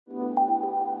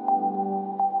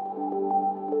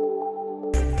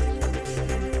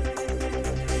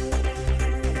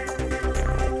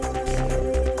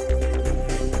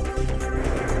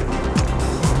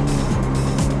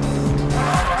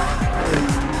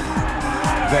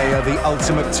They are the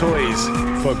ultimate toys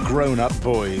for grown-up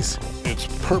boys. It's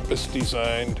purpose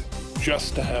designed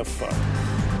just to have fun.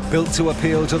 Built to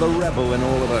appeal to the rebel in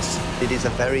all of us. It is a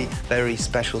very, very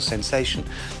special sensation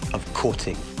of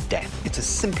courting death. It's as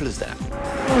simple as that.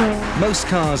 Most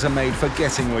cars are made for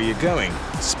getting where you're going.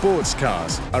 Sports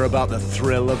cars are about the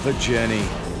thrill of the journey.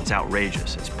 It's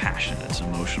outrageous, it's passionate, it's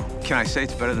emotional. Can I say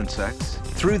it's better than sex?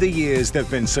 Through the years, there have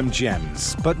been some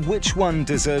gems, but which one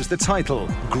deserves the title,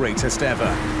 Greatest Ever?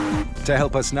 To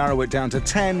help us narrow it down to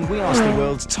 10, we asked the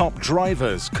world's top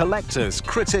drivers, collectors,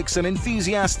 critics, and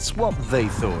enthusiasts what they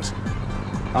thought.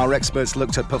 Our experts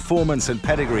looked at performance and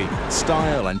pedigree,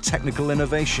 style and technical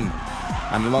innovation,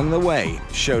 and along the way,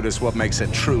 showed us what makes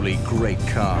a truly great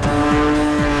car.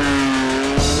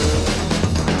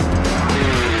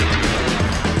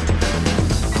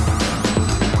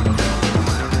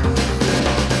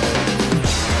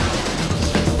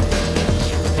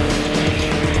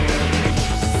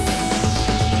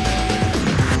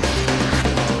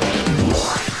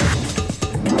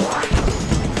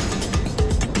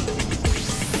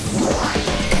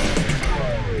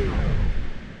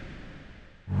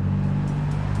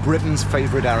 Britain's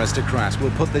favourite aristocrat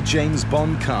will put the James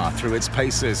Bond car through its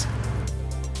paces.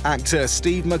 Actor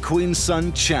Steve McQueen's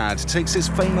son Chad takes his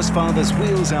famous father's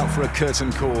wheels out for a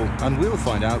curtain call, and we'll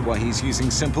find out why he's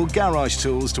using simple garage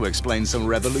tools to explain some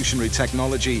revolutionary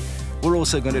technology. We're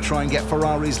also going to try and get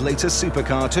Ferrari's latest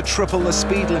supercar to triple the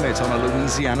speed limit on a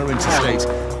Louisiana interstate.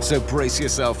 So brace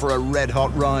yourself for a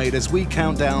red-hot ride as we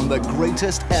count down the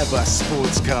greatest ever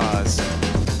sports cars.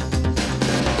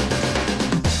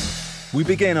 We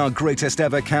begin our greatest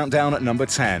ever countdown at number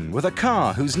 10 with a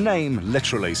car whose name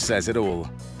literally says it all.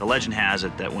 The legend has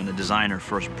it that when the designer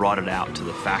first brought it out to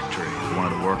the factory,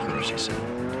 one of the workers, he said,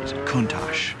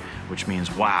 Countach, which means,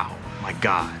 wow, my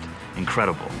God,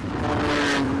 incredible.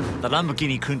 The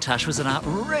Lamborghini Countach was an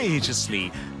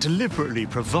outrageously, deliberately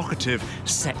provocative,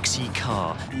 sexy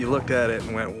car. You looked at it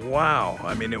and went, wow.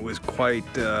 I mean, it was quite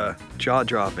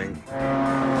jaw-dropping.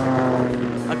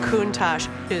 A Countach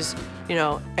is, you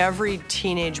know, every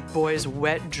teenage boy's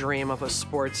wet dream of a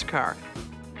sports car.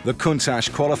 The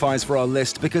Countach qualifies for our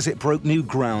list because it broke new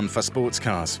ground for sports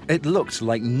cars. It looked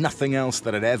like nothing else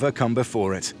that had ever come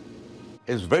before it.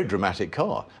 It was a very dramatic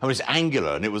car. I mean, it's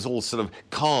angular, and it was all sort of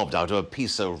carved out of a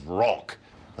piece of rock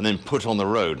and then put on the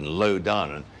road and lowered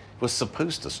down, and it was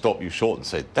supposed to stop you short and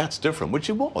say, that's different, which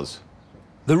it was.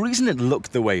 The reason it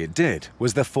looked the way it did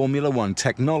was the Formula One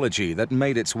technology that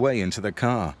made its way into the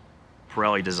car.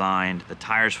 Pirelli designed the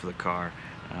tires for the car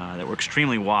that were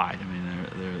extremely wide. I mean,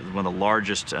 they're one of the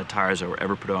largest tires that were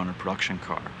ever put on a production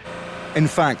car. In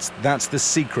fact, that's the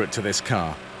secret to this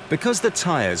car. Because the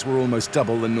tires were almost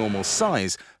double the normal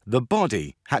size, the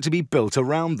body had to be built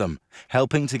around them,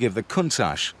 helping to give the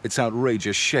Countach its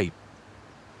outrageous shape.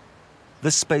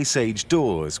 The space-age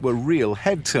doors were real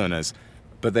head-turners,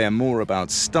 but they're more about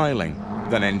styling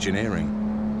than engineering.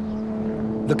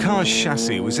 The car's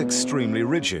chassis was extremely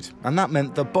rigid, and that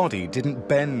meant the body didn't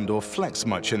bend or flex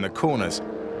much in the corners.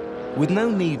 With no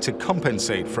need to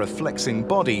compensate for a flexing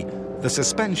body, the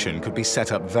suspension could be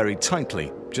set up very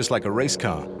tightly, just like a race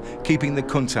car, keeping the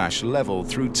Countach level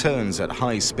through turns at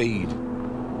high speed.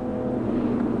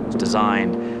 It's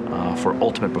designed for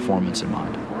ultimate performance in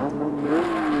mind.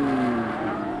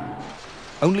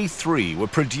 Only 3 were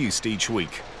produced each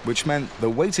week, which meant the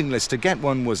waiting list to get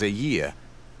one was a year.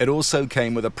 It also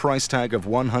came with a price tag of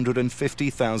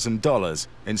 $150,000,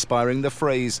 inspiring the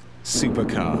phrase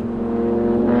supercar.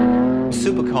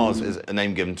 Supercars is a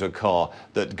name given to a car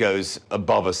that goes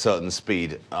above a certain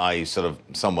speed, i.e. sort of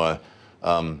somewhere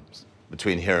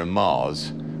between here and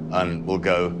Mars, and will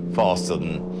go faster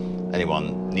than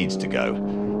anyone needs to go.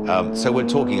 So we're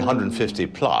talking 150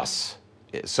 plus,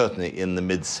 certainly in the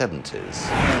mid-70s.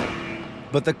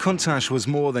 But the Countach was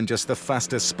more than just the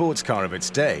fastest sports car of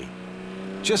its day.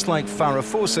 Just like Farrah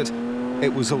Fawcett,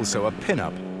 it was also a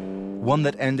pin-up, one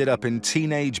that ended up in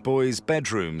teenage boys'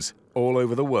 bedrooms all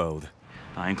over the world.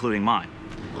 Including mine.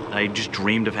 I just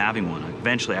dreamed of having one.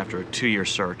 Eventually, after a 2-year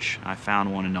search, I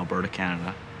found one in Alberta,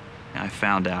 Canada. I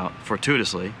found out,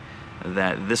 fortuitously,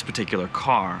 that this particular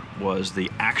car was the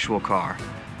actual car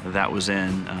that was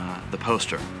in the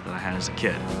poster that I had as a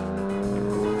kid.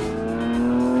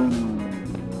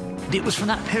 It was from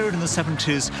that period in the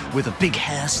 70s where the big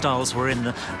hairstyles were in,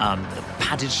 the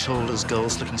padded shoulders,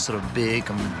 girls looking sort of big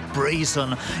and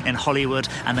brazen in Hollywood,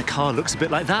 and the car looks a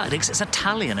bit like that. It's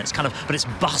Italian, it's kind of, but it's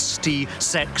busty,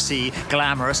 sexy,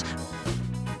 glamorous.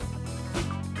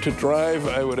 To drive,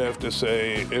 I would have to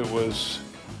say it was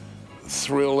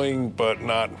thrilling but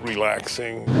not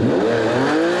relaxing.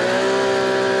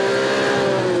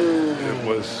 It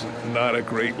was not a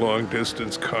great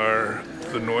long-distance car.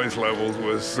 The noise levels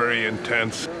was very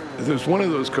intense. There's one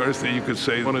of those cars that you could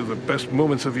say one of the best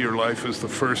moments of your life is the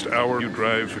first hour you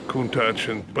drive a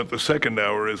Countach, but the second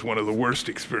hour is one of the worst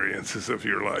experiences of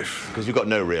your life. Because you've got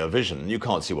no rear vision. You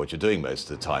can't see what you're doing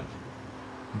most of the time.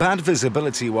 Bad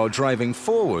visibility while driving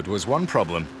forward was one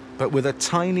problem, but with a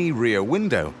tiny rear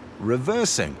window,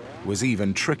 reversing was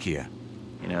even trickier.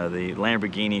 You know, the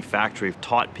Lamborghini factory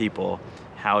taught people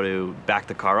how to back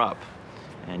the car up,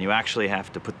 and you actually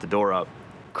have to put the door up.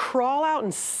 Crawl out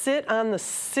and sit on the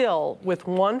sill with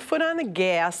one foot on the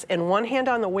gas and one hand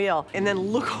on the wheel, and then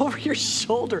look over your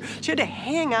shoulder. So you had to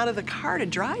hang out of the car to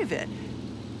drive it.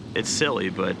 It's silly,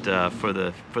 but for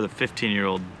the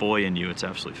 15-year-old boy in you, it's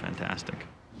absolutely fantastic.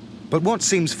 But what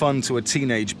seems fun to a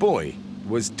teenage boy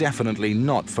was definitely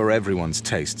not for everyone's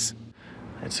tastes.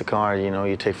 It's a car, you know,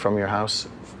 you take from your house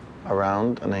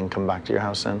around and then come back to your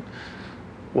house, and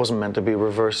wasn't meant to be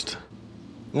reversed.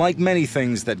 Like many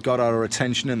things that got our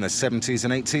attention in the 70s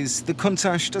and 80s, the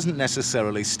Countach doesn't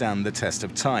necessarily stand the test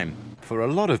of time. For a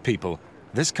lot of people,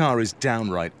 this car is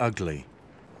downright ugly.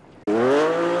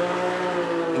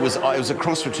 It was a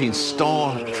cross between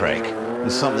Star Trek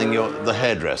and something the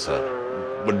hairdresser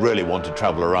would really want to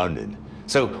travel around in.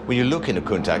 So when you look in a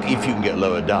Countach, if you can get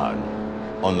lower down,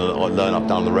 or low enough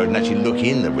down the road and actually look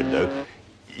in the window,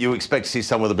 you expect to see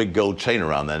someone with a big gold chain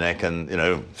around their neck and, you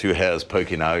know, a few hairs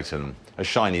poking out and a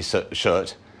shiny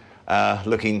shirt,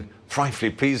 looking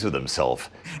frightfully pleased with himself.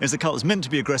 It's a car that's meant to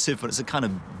be aggressive, but it's a kind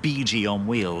of BG on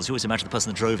wheels. You always imagine the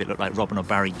person that drove it looked like Robin or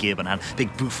Barry Gibb and had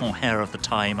big bouffant hair of the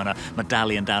time and a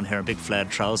medallion down here and big flared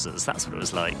trousers. That's what it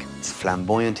was like. It's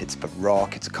flamboyant, it's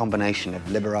baroque, it's a combination of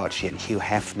Liberace and Hugh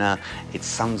Hefner. It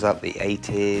sums up the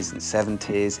 80s and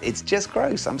 70s. It's just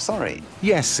gross, I'm sorry.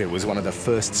 Yes, it was one of the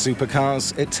first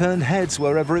supercars. It turned heads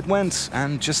wherever it went,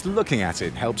 and just looking at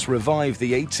it helps revive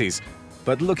the 80s.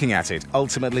 But looking at it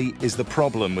ultimately is the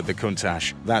problem with the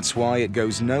Countach. That's why it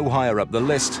goes no higher up the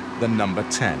list than number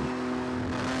 10.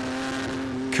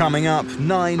 Coming up,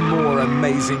 9 more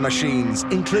amazing machines,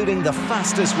 including the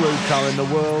fastest road car in the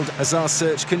world, as our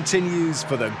search continues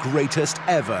for the greatest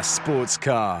ever sports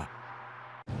car.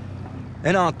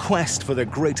 In our quest for the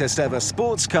greatest ever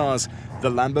sports cars, the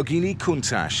Lamborghini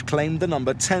Countach claimed the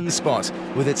number 10 spot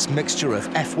with its mixture of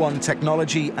F1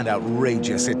 technology and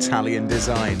outrageous Italian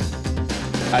design.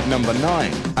 At number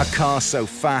 9, a car so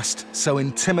fast, so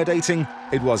intimidating,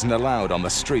 it wasn't allowed on the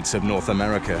streets of North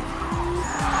America.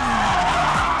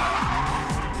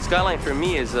 Skyline for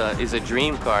me is a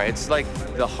dream car. It's like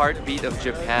the heartbeat of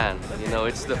Japan. You know,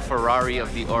 it's the Ferrari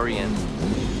of the Orient.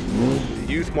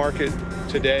 The youth market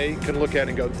today can look at it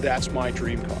and go, that's my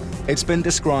dream car. It's been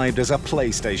described as a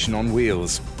PlayStation on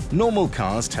wheels. Normal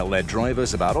cars tell their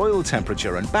drivers about oil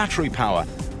temperature and battery power.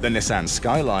 The Nissan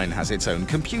Skyline has its own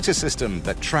computer system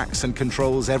that tracks and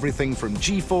controls everything from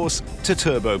G-force to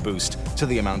turbo boost to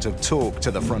the amount of torque to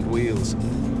the front wheels.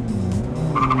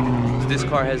 This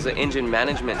car has an engine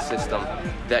management system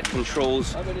that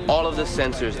controls all of the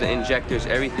sensors, the injectors,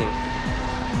 everything.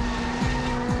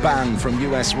 Banned from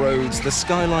US roads, the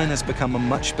Skyline has become a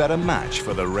much better match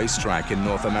for the racetrack in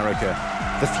North America.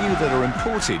 The few that are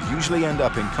imported usually end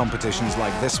up in competitions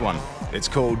like this one. It's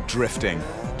called drifting.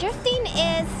 Drifting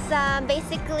is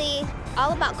basically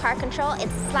all about car control.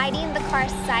 It's sliding the car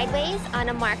sideways on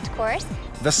a marked course.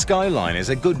 The Skyline is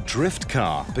a good drift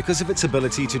car because of its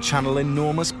ability to channel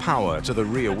enormous power to the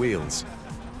rear wheels.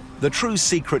 The true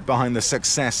secret behind the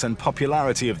success and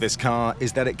popularity of this car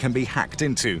is that it can be hacked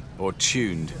into or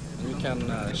tuned. You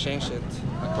can change it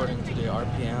according to the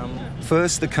RPM.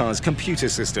 First, the car's computer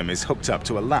system is hooked up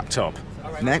to a laptop.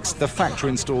 Next, the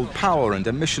factory-installed power and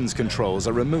emissions controls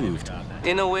are removed.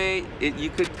 In a way,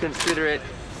 you could consider it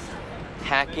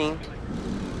hacking.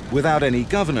 Without any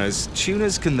governors,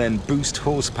 tuners can then boost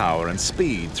horsepower and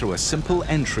speed through a simple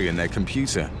entry in their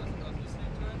computer.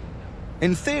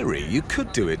 In theory, you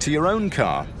could do it to your own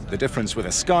car. The difference with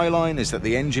a Skyline is that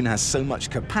the engine has so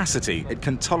much capacity, it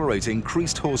can tolerate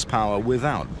increased horsepower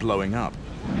without blowing up.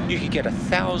 You could get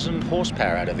 1,000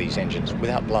 horsepower out of these engines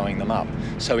without blowing them up.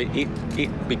 So it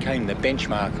became the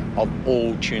benchmark of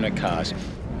all tuner cars.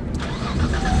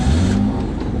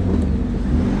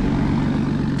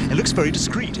 It looks very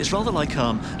discreet. It's rather like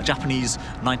a Japanese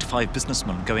 9-to-5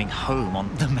 businessman going home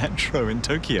on the metro in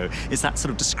Tokyo. It's that sort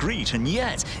of discreet, and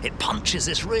yet it punches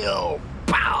this real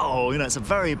pow. You know, it's a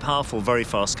very powerful, very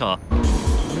fast car.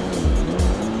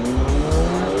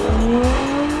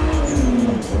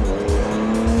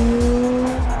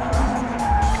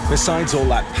 Besides all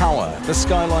that power, the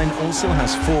Skyline also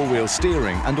has four-wheel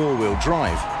steering and all-wheel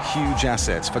drive, huge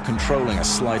assets for controlling a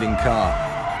sliding car.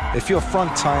 If your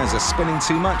front tyres are spinning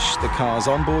too much, the car's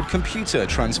onboard computer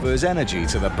transfers energy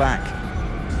to the back.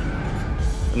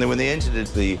 And then when they entered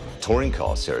into the touring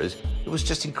car series, it was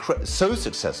just so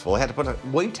successful, they had to put a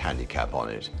weight handicap on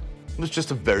it. It was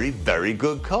just a very, very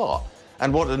good car.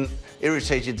 And what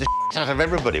irritated the out of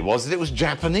everybody was that it was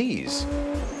Japanese.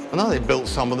 And now they built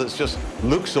someone that's just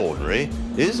looks ordinary,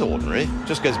 is ordinary,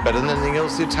 just goes better than anything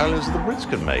else the Italians or the Brits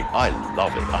could make. I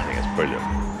love it. I think it's brilliant.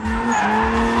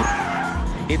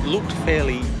 It looked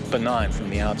fairly benign from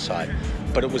the outside,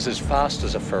 but it was as fast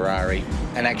as a Ferrari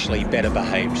and actually better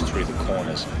behaved through the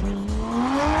corners.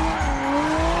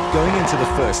 Going into the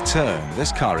first turn,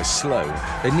 this car is slow.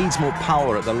 It needs more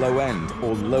power at the low end,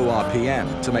 or low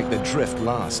RPM, to make the drift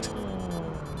last.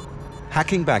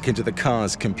 Hacking back into the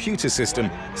car's computer system,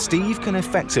 Steve can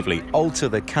effectively alter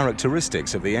the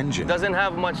characteristics of the engine. It doesn't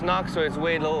have much knock, so it's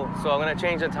way low. So I'm gonna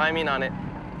change the timing on it.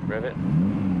 Rivet.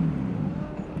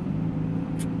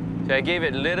 So I gave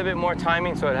it a little bit more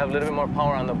timing, so it'd have a little bit more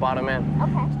power on the bottom end.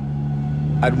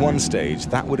 Okay. At one stage,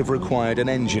 that would have required an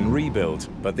engine rebuild,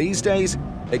 but these days,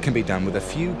 it can be done with a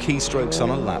few keystrokes on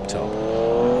a laptop.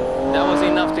 That was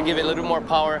enough to give it a little more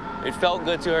power. It felt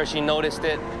good to her, she noticed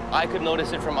it. I could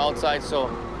notice it from outside, so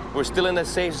we're still in the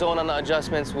safe zone on the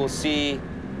adjustments. We'll see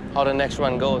how the next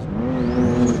run goes.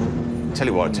 Tell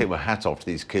you what, I take my hat off to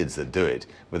these kids that do it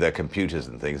with their computers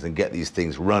and things and get these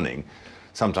things running,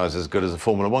 sometimes as good as a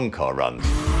Formula One car runs.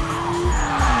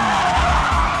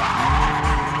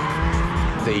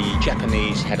 The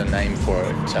Japanese had a name for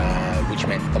it, which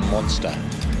meant the monster.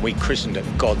 We christened it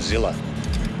Godzilla,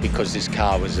 because this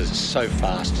car was so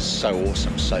fast, so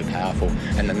awesome, so powerful,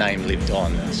 and the name lived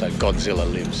on, so Godzilla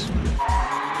lives.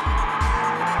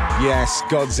 Yes,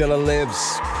 Godzilla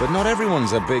lives, but not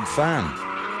everyone's a big fan.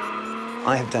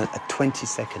 I have done a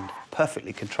 20-second,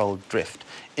 perfectly controlled drift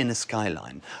in a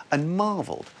Skyline and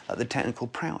marveled at the technical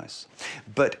prowess.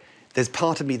 But there's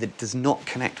part of me that does not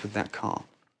connect with that car.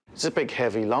 It's a big,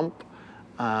 heavy lump.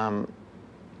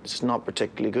 It's not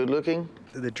particularly good looking.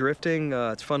 The drifting,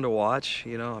 it's fun to watch,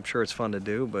 you know. I'm sure it's fun to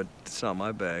do, but it's not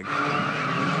my bag.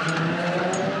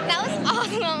 That was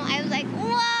awesome. I was like,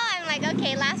 whoa. I'm like,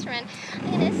 okay, last run.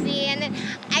 I'm gonna see. And then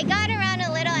I got around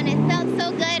a little and it felt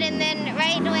so good. And then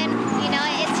right when, you know,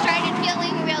 it started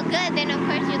feeling real good, then of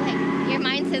course you're like, your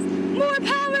mind says, more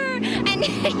power. And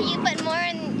you put more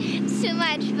in too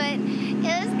much, but it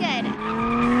was good.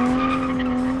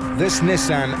 This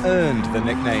Nissan earned the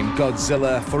nickname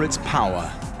Godzilla for its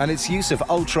power, and its use of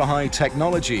ultra-high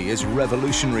technology is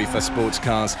revolutionary for sports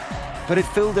cars, but it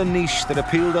filled a niche that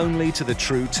appealed only to the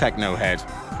true techno-head.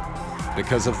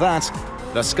 Because of that,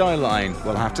 the Skyline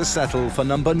will have to settle for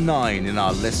number 9 in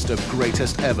our list of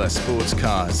greatest ever sports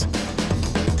cars.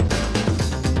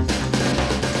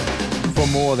 For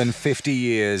more than 50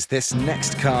 years, this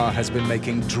next car has been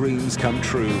making dreams come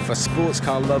true for sports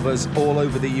car lovers all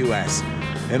over the US.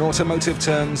 In automotive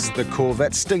terms, the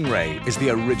Corvette Stingray is the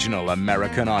original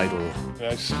American Idol.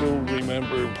 I still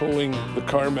remember pulling the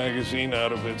car magazine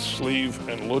out of its sleeve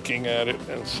and looking at it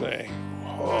and saying,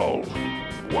 oh,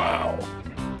 wow.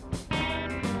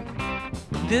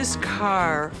 This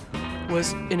car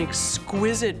was an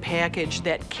exquisite package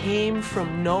that came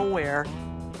from nowhere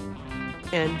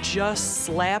and just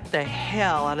slapped the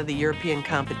hell out of the European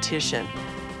competition.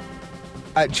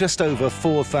 At just over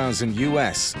 4,000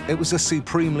 US, it was a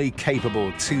supremely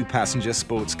capable 2-passenger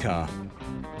sports car.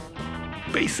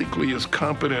 Basically as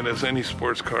competent as any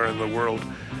sports car in the world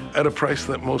at a price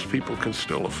that most people can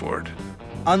still afford.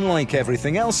 Unlike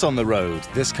everything else on the road,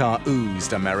 this car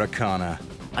oozed Americana.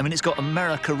 I mean, it's got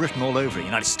America written all over it,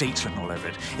 United States written all over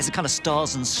it. It's a kind of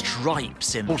stars and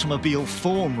stripes in automobile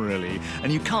form, really.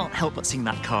 And you can't help but seeing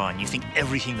that car and you think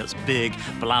everything that's big,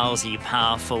 blousy,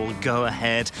 powerful, go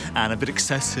ahead, and a bit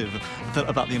excessive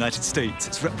about the United States.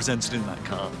 It's represented in that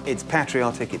car. It's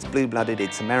patriotic, it's blue-blooded,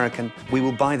 it's American. We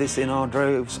will buy this in our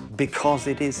droves because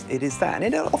it is that.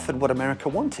 And it offered what America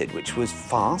wanted, which was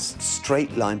fast,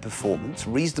 straight-line performance,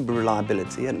 reasonable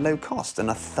reliability at low cost,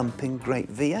 and a thumping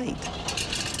great V8.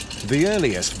 The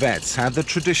earliest Vettes had the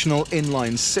traditional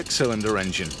inline 6-cylinder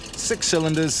engine, 6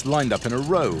 cylinders lined up in a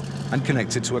row and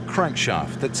connected to a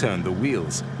crankshaft that turned the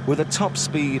wheels. With a top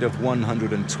speed of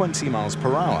 120 miles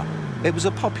per hour, it was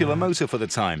a popular motor for the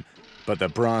time, but the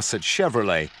brass at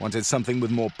Chevrolet wanted something with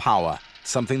more power,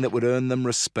 something that would earn them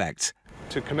respect.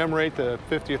 To commemorate the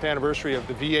 50th anniversary of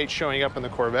the V8 showing up in the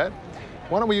Corvette,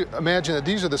 why don't we imagine that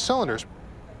these are the cylinders?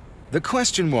 The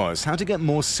question was how to get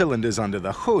more cylinders under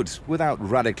the hood without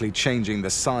radically changing the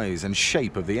size and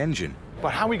shape of the engine.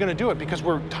 But how are we going to do it? Because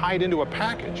we're tied into a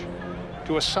package,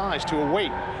 to a size, to a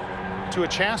weight. to a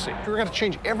chassis. We're going to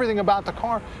change everything about the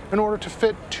car in order to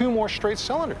fit 2 more straight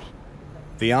cylinders.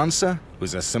 The answer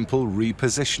was a simple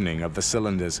repositioning of the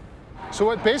cylinders.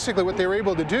 So basically what they were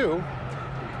able to do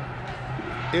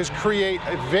is create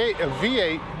a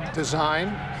V8 design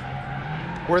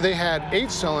where they had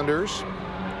 8 cylinders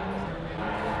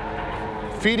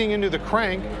feeding into the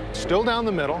crank, still down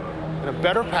the middle, in a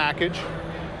better package,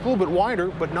 a little bit wider,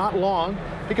 but not long.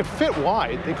 They could fit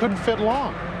wide, they couldn't fit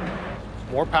long.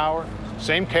 More power,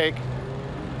 same cake.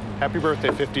 Happy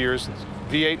birthday, 50 years,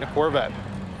 V8 and a Corvette.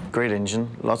 Great engine,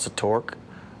 lots of torque,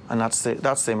 and that's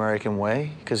the American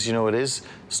way, because you know it is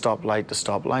stoplight to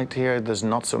stoplight here. There's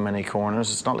not so many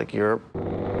corners. It's not like Europe.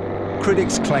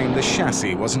 Critics claim the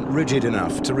chassis wasn't rigid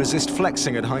enough to resist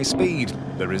flexing at high speed.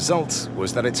 The result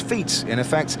was that its feet, in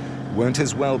effect, weren't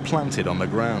as well planted on the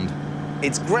ground.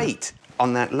 It's great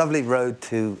on that lovely road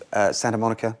to Santa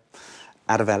Monica,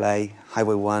 out of LA,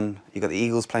 Highway 1. You've got the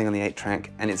Eagles playing on the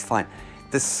 8-track, and it's fine.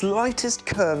 The slightest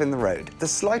curve in the road, the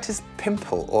slightest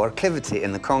pimple or acclivity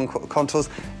in the contours,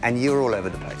 and you're all over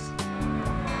the place.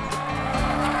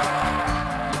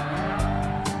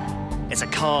 It's a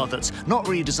car that's not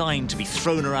really designed to be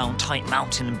thrown around tight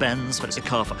mountain bends, but it's a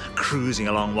car for cruising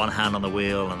along one hand on the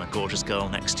wheel and a gorgeous girl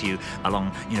next to you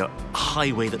along, you know, a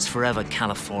highway that's forever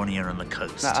California and the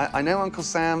coast. Now, I know, Uncle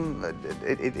Sam,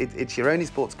 it's your only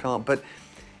sports car, but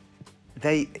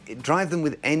they drive them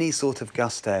with any sort of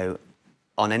gusto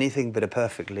on anything but a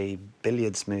perfectly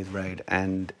billiard-smooth road,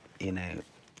 and, you know,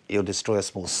 you'll destroy a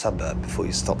small suburb before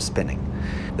you stop spinning.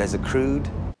 There's a crude,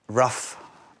 rough,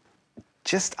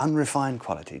 just unrefined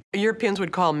quality. Europeans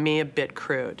would call me a bit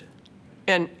crude.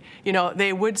 And, you know,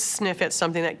 they would sniff at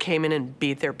something that came in and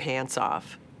beat their pants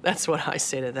off. That's what I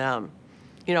say to them.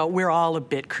 You know, we're all a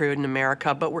bit crude in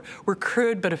America, but we're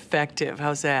crude but effective.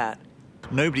 How's that?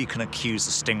 Nobody can accuse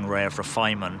the Stingray of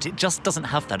refinement. It just doesn't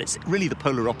have that. It's really the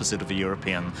polar opposite of a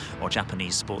European or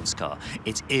Japanese sports car.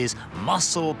 It is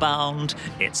muscle-bound,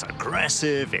 it's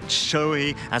aggressive, it's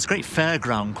showy, has great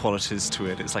fairground qualities to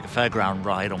it. It's like a fairground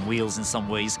ride on wheels in some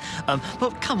ways.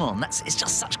 But come on, it's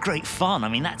just such great fun. I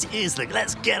mean, that is like,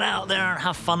 let's get out there and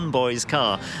have fun, boys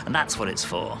car. And that's what it's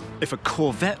for. If a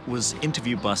Corvette was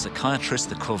interviewed by a psychiatrist,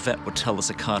 the Corvette would tell the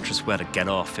psychiatrist where to get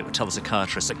off. It would tell the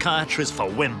psychiatrist for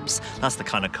wimps. That's the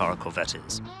kind of car a Corvette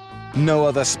is. No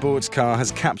other sports car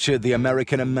has captured the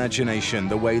American imagination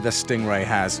the way the Stingray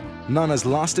has. None has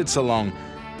lasted so long,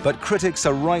 but critics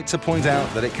are right to point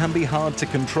out that it can be hard to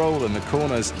control in the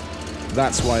corners.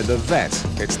 That's why the Vette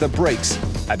hits the brakes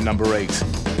at number 8.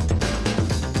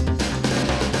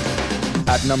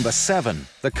 At number 7,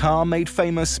 the car made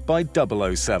famous by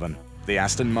 007, the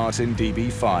Aston Martin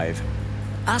DB5.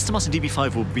 Aston Martin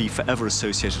DB5 will be forever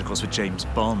associated, of course, with James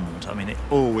Bond. I mean, it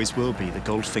always will be, the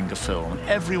Goldfinger film.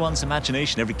 Everyone's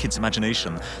imagination, every kid's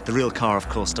imagination. The real car, of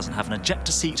course, doesn't have an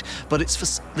ejector seat, but it's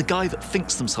for the guy that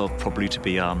thinks themselves probably to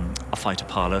be a fighter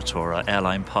pilot or an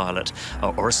airline pilot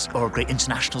or a great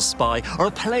international spy or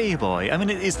a playboy. I mean,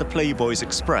 it is the Playboy's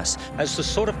Express. It's the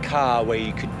sort of car where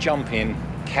you could jump in,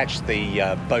 catch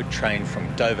the boat train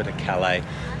from Dover to Calais,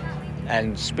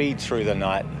 and speed through the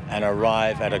night and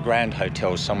arrive at a grand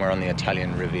hotel somewhere on the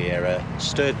Italian Riviera,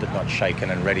 stirred but not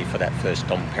shaken and ready for that first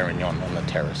Dom Perignon on the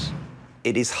terrace.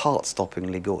 It is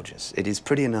heart-stoppingly gorgeous. It is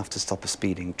pretty enough to stop a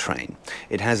speeding train.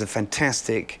 It has a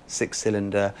fantastic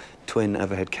 6-cylinder twin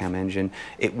overhead cam engine.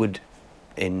 It would,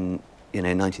 in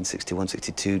 1961,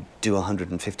 62, do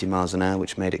 150 miles an hour,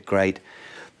 which made it great.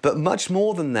 But much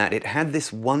more than that, it had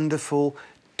this wonderful,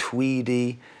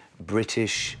 tweedy,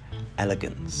 British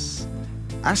elegance.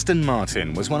 Aston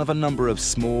Martin was one of a number of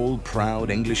small,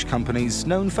 proud English companies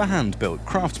known for hand-built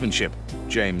craftsmanship.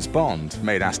 James Bond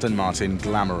made Aston Martin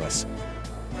glamorous.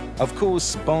 Of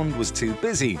course, Bond was too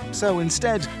busy, so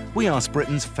instead, we asked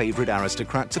Britain's favourite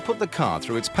aristocrat to put the car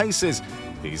through its paces.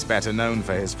 He's better known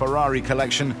for his Ferrari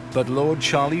collection, but Lord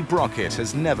Charlie Brockett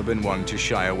has never been one to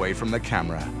shy away from the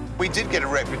camera. We did get a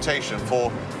reputation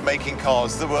for making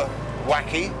cars that were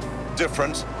wacky,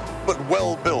 different, but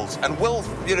well built and well,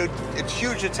 it's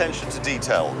huge attention to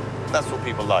detail. That's what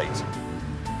people liked.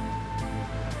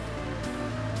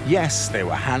 Yes, they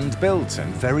were hand-built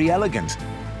and very elegant,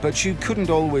 but you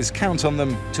couldn't always count on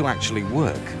them to actually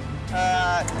work.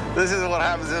 This is what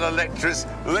happens in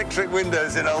electric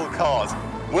windows in old cars.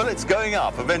 Well, it's going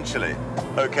up eventually.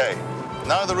 Okay,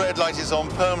 now the red light is on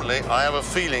permanently. I have a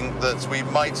feeling that we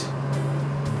might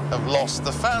have lost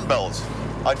the fan belt.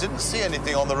 I didn't see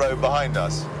anything on the road behind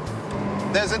us.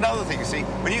 There's another thing, you see.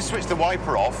 When you switch the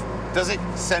wiper off, does it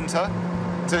center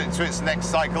to its next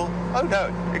cycle? Oh,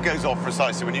 no. It goes off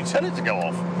precisely when you tell it to go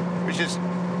off, which is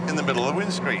in the middle of the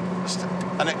windscreen.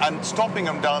 And stopping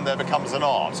them down there becomes an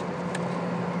art.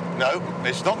 No,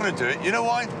 it's not going to do it. You know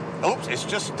why? Oops, it's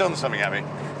just done something at me.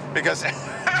 Because,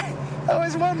 oh,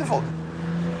 it's wonderful.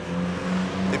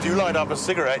 If you light up a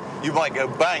cigarette, you might go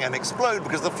bang and explode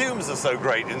because the fumes are so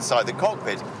great inside the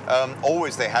cockpit.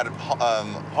 Always they had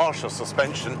harsher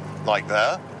suspension, like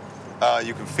there.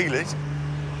 You can feel it.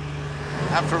 You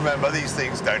have to remember, these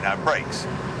things don't have brakes.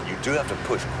 You do have to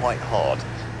push quite hard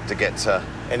to get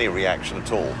any reaction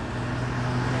at all.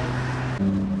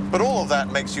 But all of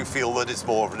that makes you feel that it's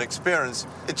more of an experience.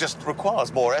 It just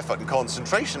requires more effort and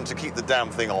concentration to keep the damn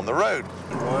thing on the road.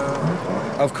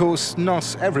 Of course,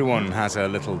 not everyone has a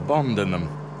little Bond in them.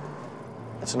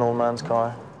 It's an old man's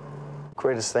car.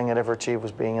 Greatest thing I'd ever achieved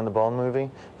was being in the Bond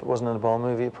movie. If it wasn't in the Bond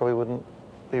movie, it probably wouldn't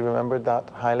be remembered that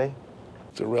highly.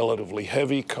 It's a relatively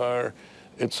heavy car.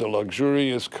 It's a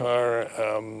luxurious car,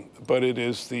 but it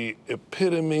is the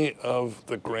epitome of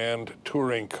the grand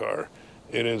touring car.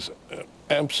 It is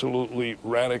absolutely,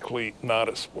 radically not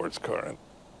a sports car.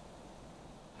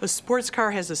 A sports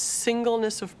car has a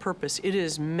singleness of purpose. It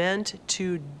is meant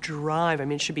to drive. I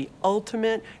mean, it should be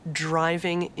ultimate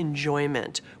driving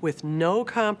enjoyment with no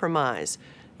compromise.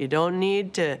 You don't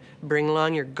need to bring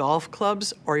along your golf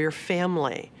clubs or your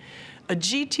family. A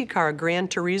GT car, a Gran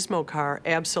Turismo car,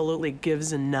 absolutely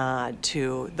gives a nod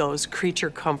to those creature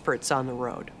comforts on the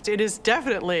road. It is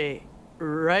definitely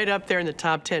right up there in the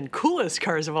top 10 coolest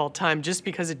cars of all time just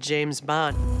because of James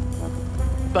Bond.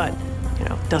 But, you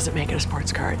know, doesn't make it a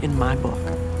sports car in my book.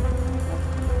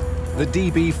 The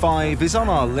DB5 is on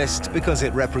our list because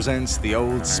it represents the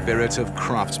old spirit of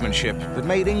craftsmanship that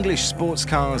made English sports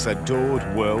cars adored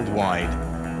worldwide.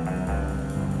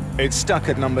 It's stuck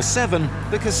at number 7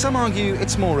 because some argue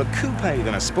it's more a coupe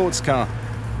than a sports car.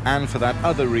 And for that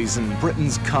other reason,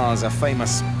 Britain's cars are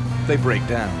famous. They break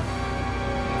down.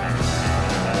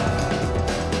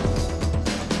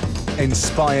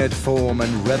 Inspired form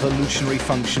and revolutionary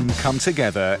function come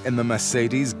together in the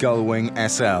Mercedes Gullwing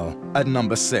SL at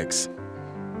number 6.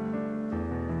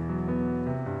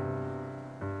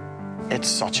 It's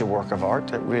such a work of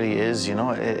art. It really is, you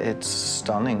know. It's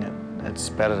stunning. It's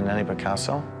better than any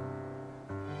Picasso.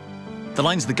 The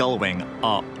lines of the Gullwing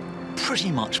are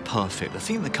pretty much perfect. The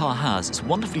thing the car has, it's a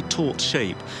wonderfully taut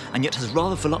shape and yet has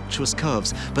rather voluptuous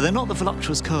curves, but they're not the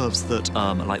voluptuous curves that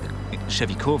like the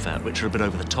Chevy Corvette, which are a bit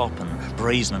over the top and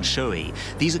brazen and showy.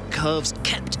 These are curves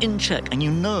kept in check, and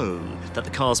you know that the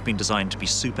car's been designed to be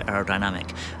super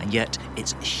aerodynamic, and yet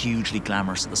it's hugely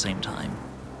glamorous at the same time.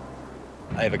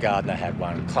 Ava Gardner had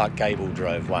one, Clark Gable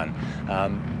drove one.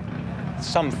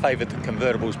 Some favoured the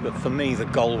convertibles, but for me the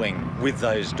Gullwing with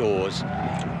those doors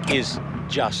is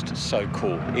just so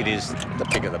cool. It is the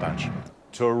pick of the bunch.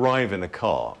 To arrive in a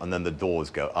car and then the doors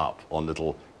go up on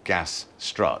little gas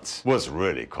struts was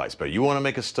really quite special. You want to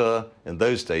make a stir, in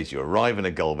those days you arrive in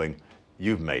a Gullwing,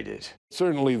 you've made it.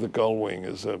 Certainly the Gullwing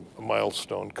is a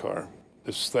milestone car.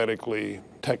 Aesthetically,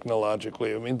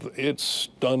 technologically, I mean, it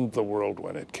stunned the world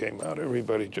when it came out.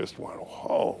 Everybody just went,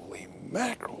 holy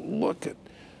mackerel, look at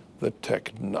the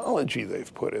technology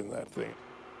they've put in that thing.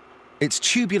 Its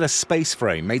tubular space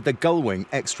frame made the Gullwing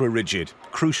extra rigid,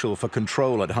 crucial for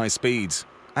control at high speeds.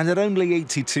 And at only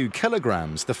 82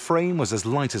 kilograms, the frame was as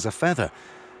light as a feather.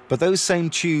 But those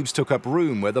same tubes took up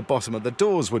room where the bottom of the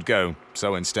doors would go,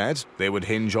 so instead, they would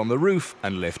hinge on the roof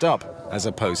and lift up, as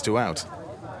opposed to out.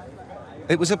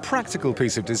 It was a practical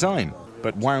piece of design,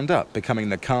 but wound up becoming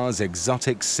the car's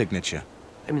exotic signature.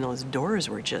 I mean, those doors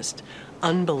were just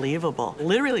unbelievable. It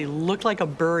literally looked like a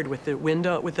bird with the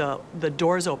window, with the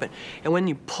doors open. And when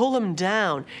you pull them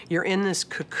down, you're in this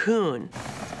cocoon.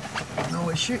 No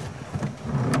issue.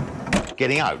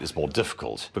 Getting out is more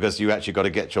difficult because you actually got to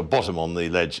get your bottom on the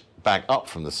ledge back up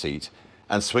from the seat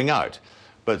and swing out.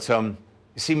 But you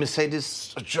see,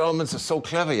 Mercedes, Germans are so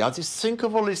clever. I just think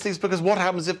of all these things because what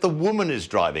happens if the woman is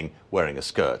driving wearing a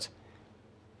skirt?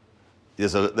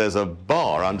 There's a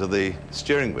bar under the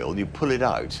steering wheel, and you pull it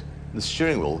out, and the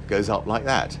steering wheel goes up like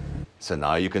that. So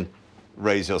now you can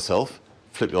raise yourself,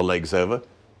 flip your legs over.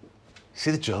 See,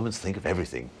 the Germans think of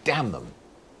everything. Damn them.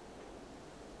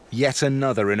 Yet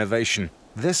another innovation.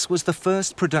 This was the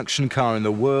first production car in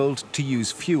the world to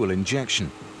use fuel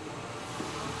injection.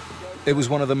 It was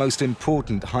one of the most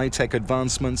important high-tech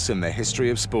advancements in the history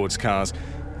of sports cars,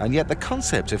 and yet the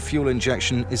concept of fuel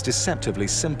injection is deceptively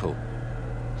simple.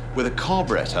 With a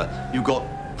carburetor, you've got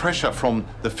pressure from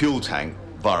the fuel tank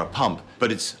via a pump, but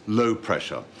it's low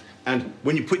pressure. And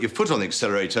when you put your foot on the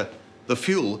accelerator, the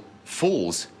fuel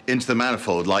falls into the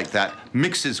manifold like that,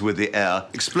 mixes with the air,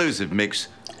 explosive mix,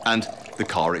 and the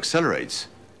car accelerates.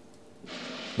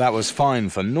 That was fine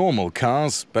for normal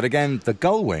cars, but again, the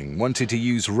Gullwing wanted to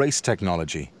use race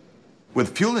technology.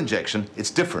 With fuel injection, it's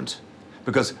different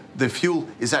because the fuel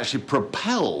is actually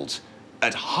propelled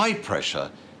at high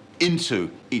pressure into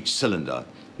each cylinder,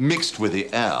 mixed with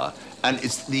the air, and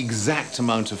it's the exact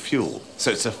amount of fuel.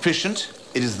 So it's efficient,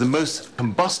 it is the most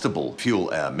combustible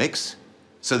fuel-air mix,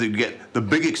 so that you get the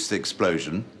biggest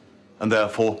explosion, and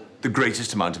therefore the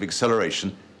greatest amount of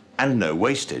acceleration and no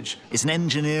wastage. It's an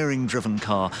engineering-driven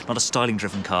car, not a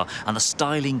styling-driven car, and the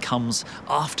styling comes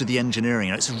after the engineering.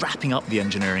 You know, it's wrapping up the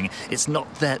engineering. It's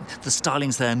not there, the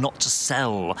styling's there not to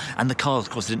sell. And the cars,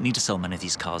 of course, they didn't need to sell many of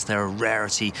these cars. They're a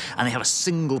rarity, and they have a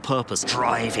single purpose,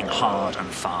 driving hard and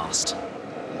fast.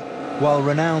 While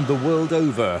renowned the world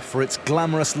over for its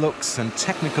glamorous looks and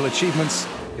technical achievements,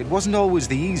 it wasn't always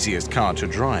the easiest car to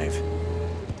drive.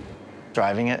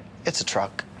 Driving it, it's a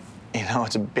truck. You know,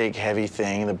 it's a big, heavy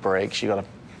thing. The brakes, you got to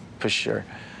push your,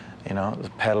 you know, the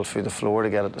pedal through the floor to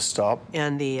get it to stop.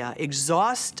 And the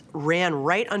exhaust ran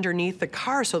right underneath the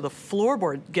car, so the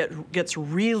floorboard gets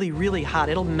really, really hot.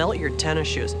 It'll melt your tennis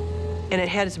shoes. And it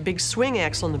had its big swing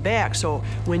axle in the back, so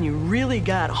when you really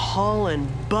got hauling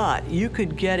butt, you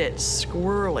could get it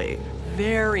squirrely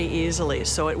very easily.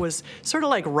 So it was sort of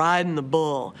like riding the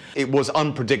bull. It was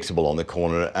unpredictable on the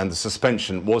corner, and the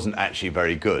suspension wasn't actually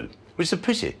very good, which is a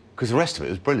pity, because the rest of it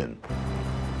was brilliant.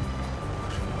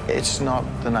 It's not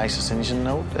the nicest engine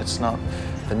note, it's not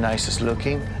the nicest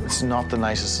looking, it's not the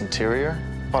nicest interior,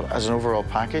 but as an overall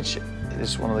package, it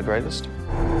is one of the greatest.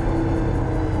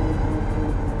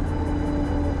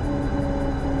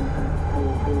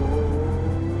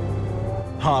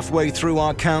 Halfway through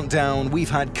our countdown, we've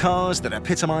had cars that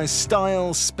epitomize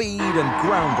style, speed, and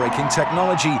groundbreaking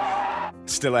technology.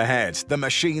 Still ahead, the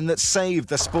machine that saved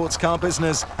the sports car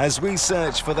business as we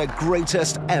search for the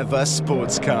greatest ever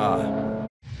sports car.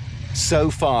 So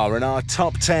far in our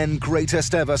top 10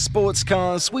 greatest ever sports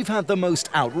cars, we've had the most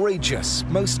outrageous,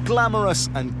 most glamorous,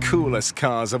 and coolest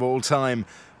cars of all time.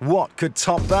 What could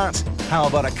top that? How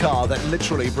about a car that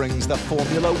literally brings the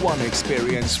Formula One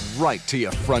experience right to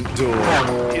your front door?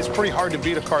 It's pretty hard to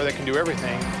beat a car that can do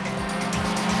everything.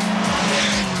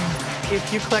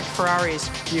 If you collect Ferraris,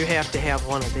 you have to have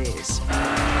one of these.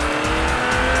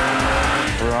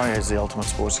 Ferrari is the ultimate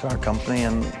sports car company,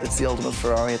 and it's the ultimate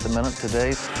Ferrari at the minute today.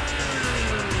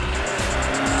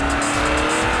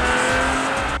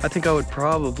 I think I would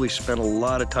probably spend a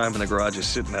lot of time in the garage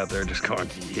just sitting out there just going,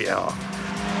 yeah.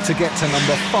 To get to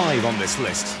number 5 on this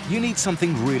list, you need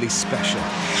something really special.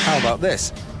 How about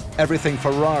this? Everything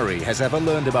Ferrari has ever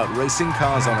learned about racing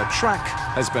cars on a track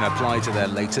has been applied to their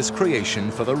latest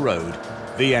creation for the road,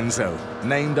 the Enzo,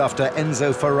 named after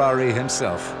Enzo Ferrari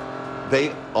himself.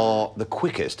 They are the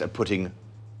quickest at putting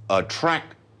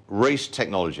track race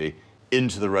technology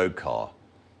into the road car.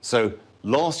 So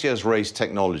last year's race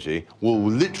technology will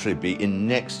literally be in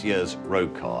next year's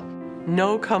road car.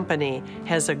 No company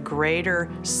has a greater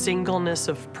singleness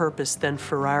of purpose than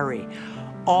Ferrari.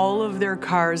 All of their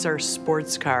cars are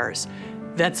sports cars.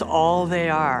 That's all they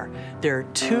are. There are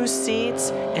 2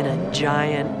 seats and a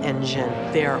giant engine.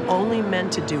 They are only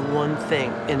meant to do one thing,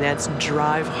 and that's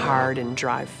drive hard and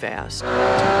drive fast.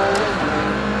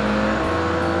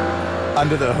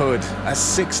 Under the hood, a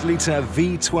 6-litre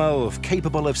V12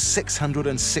 capable of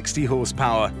 660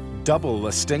 horsepower, double the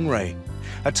Stingray.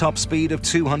 A top speed of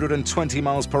 220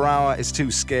 miles per hour is too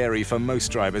scary for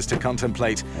most drivers to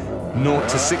contemplate. 0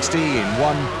 to 60 in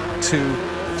 1, 2,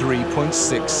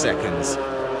 3.6 seconds.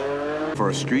 For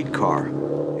a street car,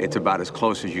 it's about as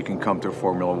close as you can come to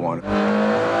Formula One.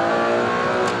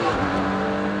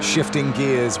 Shifting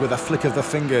gears with a flick of the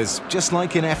fingers, just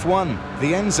like in F1,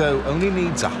 the Enzo only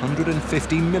needs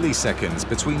 150 milliseconds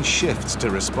between shifts to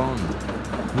respond.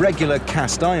 Regular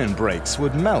cast iron brakes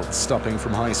would melt stopping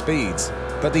from high speeds,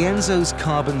 but the Enzo's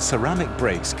carbon ceramic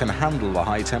brakes can handle the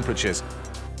high temperatures.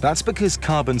 That's because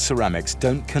carbon ceramics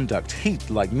don't conduct heat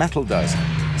like metal does.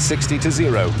 60 to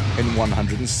 0 in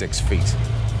 106 feet.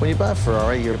 When you buy a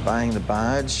Ferrari, you're buying the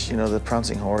badge. You know, the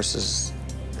prancing horse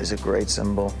is a great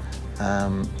symbol.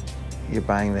 You're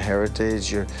buying the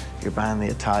heritage, you're buying the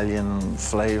Italian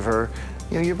flavor.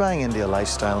 You know, you're buying into a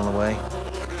lifestyle in a way.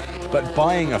 But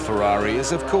buying a Ferrari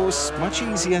is, of course, much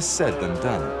easier said than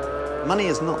done. Money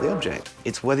is not the object.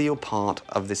 It's whether you're part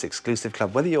of this exclusive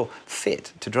club, whether you're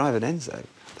fit to drive an Enzo.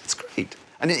 That's great.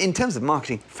 And in terms of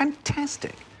marketing,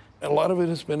 fantastic. A lot of it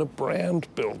has been a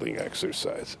brand-building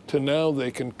exercise. To now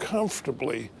they can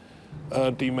comfortably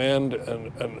demand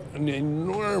an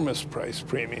enormous price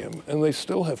premium, and they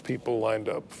still have people lined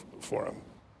up for them.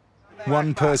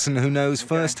 One person who knows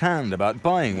firsthand about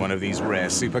buying one of these rare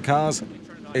supercars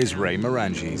is Ray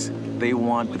Marangis. They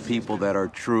want the people that are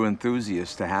true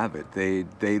enthusiasts to have it.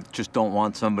 They just don't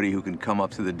want somebody who can come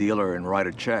up to the dealer and write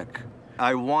a check.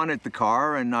 I wanted the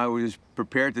car, and I was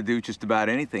prepared to do just about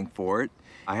anything for it.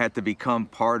 I had to become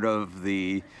part of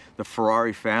the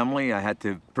Ferrari family. I had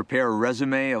to prepare a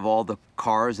resume of all the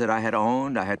cars that I had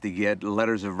owned. I had to get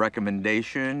letters of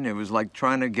recommendation. It was like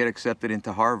trying to get accepted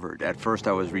into Harvard. At first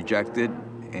I was rejected,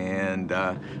 and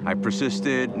I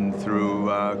persisted, and through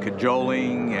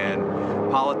cajoling and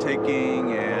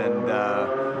politicking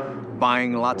and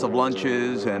buying lots of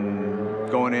lunches and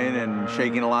going in and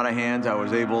shaking a lot of hands, I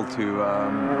was able to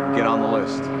get on the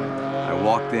list. I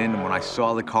walked in, and when I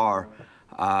saw the car,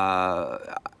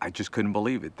 I just couldn't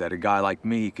believe it, that a guy like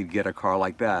me could get a car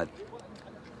like that.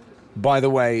 By the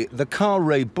way, the car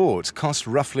Ray bought cost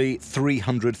roughly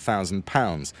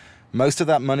 £300,000. Most of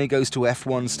that money goes to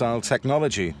F1-style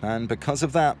technology, and because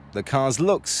of that, the car's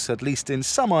looks, at least in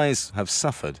some eyes, have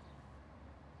suffered.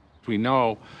 We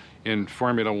know in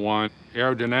Formula One,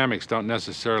 aerodynamics don't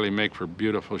necessarily make for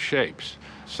beautiful shapes.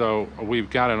 So we've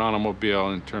got an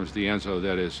automobile in terms of the Enzo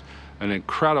that is an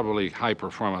incredibly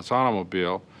high-performance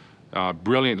automobile,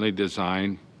 brilliantly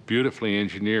designed, beautifully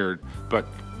engineered, but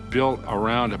built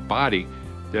around a body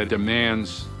that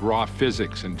demands raw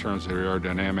physics in terms of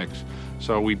aerodynamics.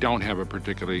 So we don't have a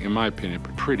particularly, in my opinion,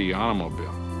 pretty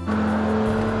automobile.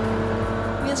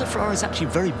 The Enzo Ferrari is actually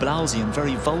very blousy and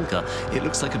very vulgar. It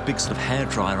looks like a big sort of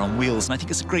hairdryer on wheels, and I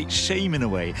think it's a great shame in a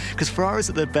way, because Ferraris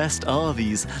at their best are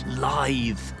these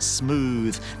lithe,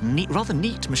 smooth, rather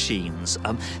neat machines.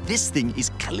 This thing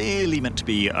is clearly meant to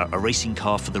be a racing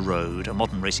car for the road, a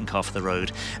modern racing car for the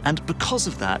road, and because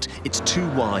of that, it's too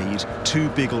wide, too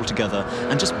big altogether,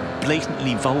 and just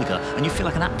blatantly vulgar, and you feel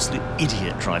like an absolute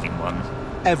idiot driving one.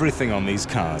 Everything on these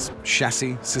cars,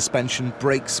 chassis, suspension,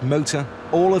 brakes, motor,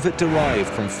 all of it derived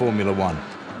from Formula One.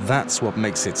 That's what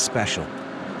makes it special.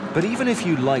 But even if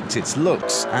you liked its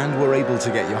looks and were able to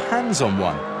get your hands on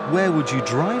one, where would you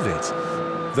drive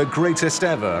it? The greatest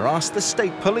ever asked the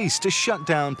state police to shut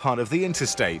down part of the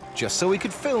interstate just so he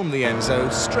could film the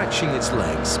Enzo stretching its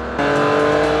legs.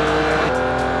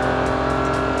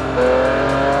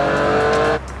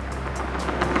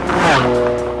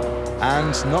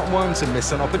 And not one to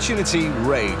miss an opportunity,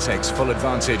 Ray takes full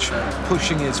advantage,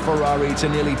 pushing his Ferrari to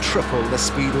nearly triple the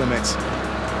speed limit.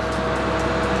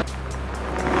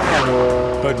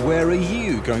 But where are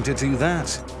you going to do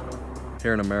that?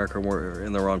 Here in America, we're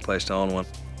in the wrong place to own one.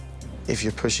 If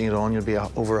you're pushing it on, you'll be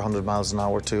over 100 miles an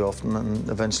hour too often, and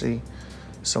eventually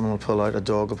someone will pull out, a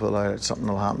dog will pull out, something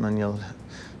will happen, and you'll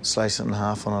slice it in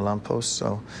half on a lamppost.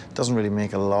 So it doesn't really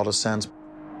make a lot of sense.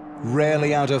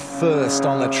 Rarely out of first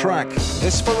on the track,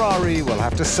 this Ferrari will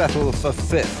have to settle for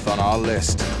fifth on our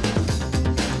list.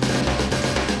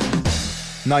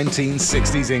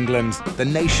 1960s England. The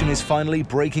nation is finally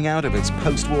breaking out of its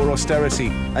post-war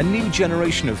austerity. A new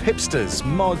generation of hipsters,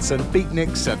 mods and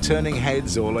beatniks are turning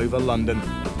heads all over London.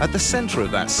 At the centre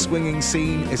of that swinging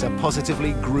scene is a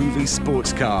positively groovy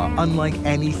sports car, unlike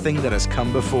anything that has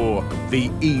come before,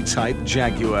 the E-Type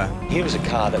Jaguar. Here was a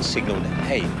car that signalled,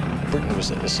 hey, Britain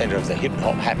was at the centre of the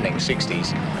hip-hop happening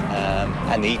 60s,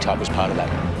 and the E-Type was part of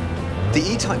that. The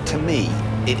E-Type, to me,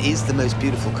 it is the most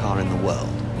beautiful car in the world.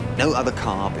 No other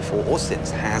car before or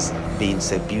since has been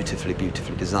so beautifully,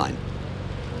 beautifully designed.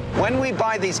 When we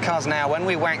buy these cars now, when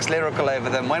we wax lyrical over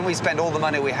them, when we spend all the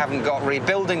money we haven't got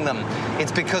rebuilding them,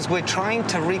 it's because we're trying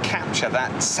to recapture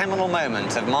that seminal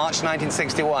moment of March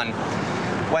 1961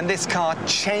 when this car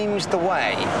changed the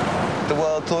way the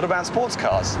world thought about sports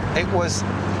cars. It was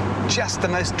just the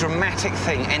most dramatic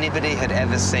thing anybody had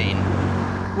ever seen.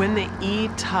 When the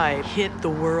E-Type hit the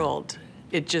world,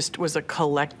 it just was a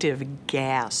collective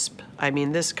gasp. I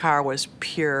mean, this car was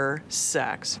pure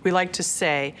sex. We like to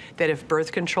say that if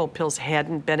birth control pills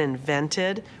hadn't been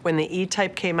invented, when the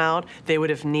E-Type came out, they would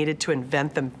have needed to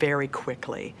invent them very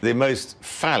quickly. The most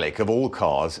phallic of all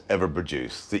cars ever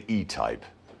produced, the E-Type.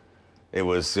 It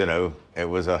was, you know, it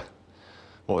was a,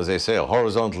 what was they say, a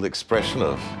horizontal expression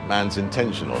of man's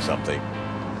intention or something.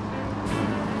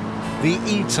 The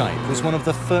E-Type was one of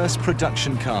the first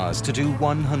production cars to do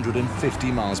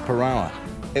 150 miles per hour.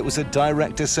 It was a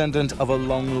direct descendant of a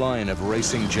long line of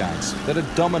racing Jags that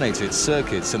had dominated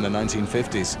circuits in the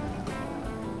 1950s.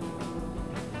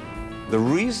 The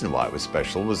reason why it was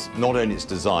special was not only its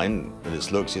design and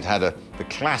its looks, it had the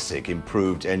classic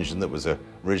improved engine that was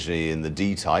originally in the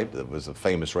D-Type, that was a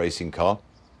famous racing car,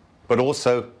 but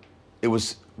also it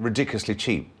was ridiculously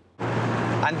cheap.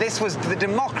 And this was the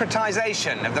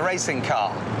democratization of the racing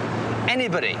car.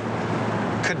 Anybody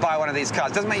could buy one of these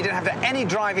cars. Doesn't mean you didn't have any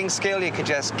driving skill. You could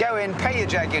just go in, pay your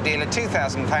Jaguar dealer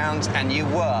 £2,000, and you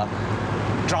were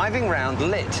driving around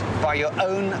lit by your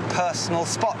own personal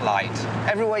spotlight.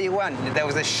 Everywhere you went, there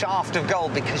was a shaft of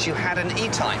gold because you had an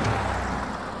E-Type.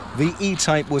 The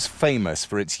E-Type was famous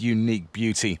for its unique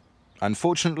beauty.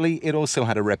 Unfortunately, it also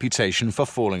had a reputation for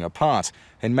falling apart.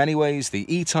 In many ways, the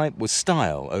E-Type was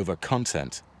style over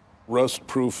content. Rust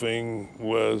proofing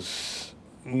was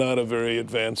not a very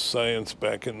advanced science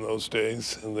back in those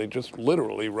days, and they just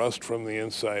literally rust from the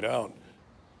inside out.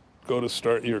 Go to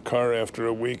start your car after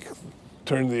a week,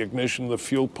 turn the ignition, the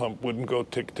fuel pump wouldn't go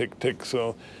tick, tick, tick,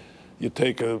 so you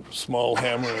take a small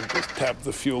hammer and just tap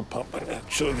the fuel pump, and it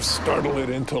should startle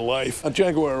it into life. A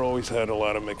Jaguar always had a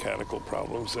lot of mechanical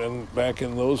problems, and back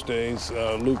in those days,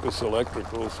 Lucas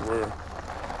Electricals were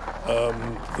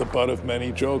the butt of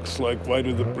many jokes, like, why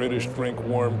do the British drink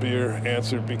warm beer?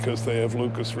 Answer, because they have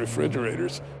Lucas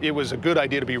refrigerators. It was a good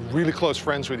idea to be really close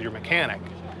friends with your mechanic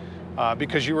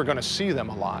because you were going to see them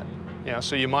a lot. You know,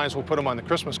 so you might as well put them on the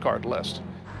Christmas card list.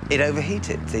 It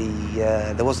overheated.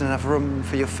 There wasn't enough room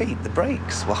for your feet. The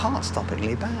brakes were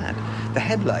heart-stoppingly bad. The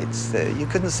headlights, you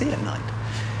couldn't see at night.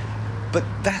 But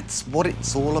that's what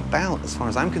it's all about, as far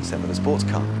as I'm concerned, with a sports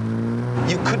car.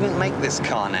 You couldn't make this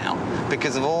car now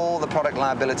because of all the product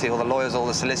liability, all the lawyers, all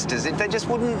the solicitors. They just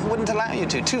wouldn't allow you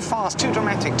to. Too fast, too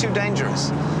dramatic, too dangerous,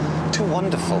 too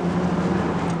wonderful.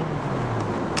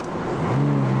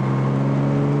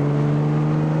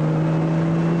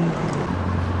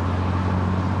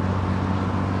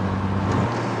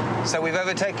 So we've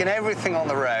overtaken everything on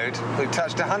the road. We've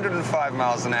touched 105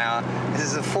 miles an hour. This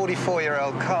is a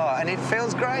 44-year-old car, and it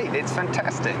feels great. It's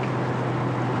fantastic.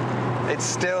 It's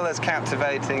still as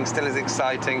captivating, still as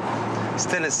exciting,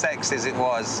 still as sexy as it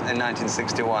was in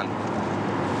 1961.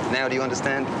 Now do you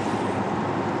understand?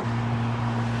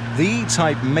 The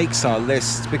E-Type makes our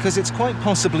list because it's quite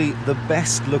possibly the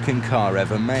best-looking car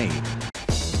ever made.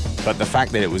 But the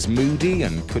fact that it was moody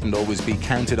and couldn't always be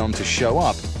counted on to show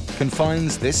up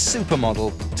confines this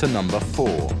supermodel to number 4.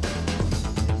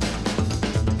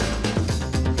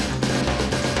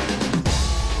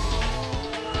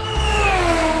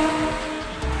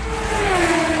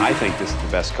 I think this is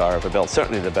the best car ever built,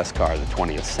 certainly the best car of the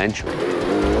 20th century.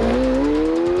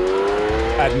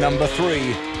 At number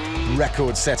 3,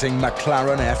 record-setting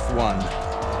McLaren F1.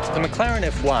 The McLaren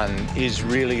F1 is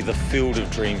really the Field of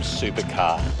Dreams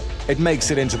supercar. It makes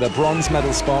it into the bronze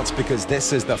medal spots because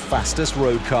this is the fastest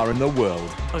road car in the world.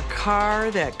 A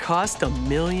car that cost $1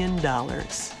 million.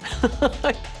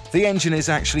 The engine is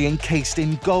actually encased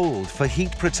in gold for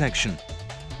heat protection.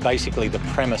 Basically, the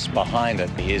premise behind it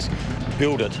is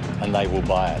build it and they will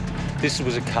buy it. This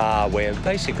was a car where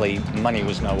basically money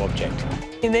was no object.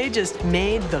 And they just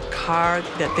made the car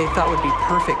that they thought would be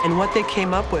perfect. And what they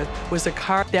came up with was a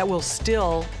car that will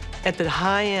still, at the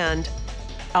high end,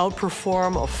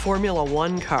 outperform a Formula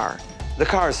One car. The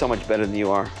car is so much better than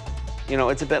you are. You know,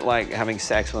 it's a bit like having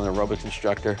sex with an aerobics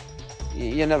instructor.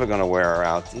 You're never going to wear her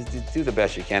out. Do the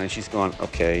best you can. And she's going,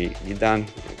 okay, you done?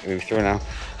 Are you through now?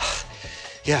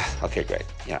 Yeah, okay, great.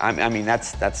 Yeah, I mean,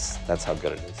 that's how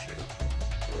good it is. You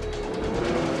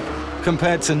know?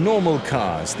 Compared to normal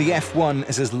cars, the F1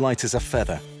 is as light as a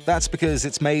feather. That's because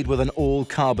it's made with an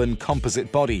all-carbon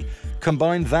composite body.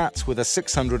 Combine that with a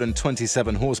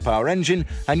 627 horsepower engine,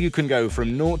 and you can go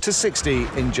from 0 to 60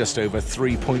 in just over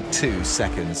 3.2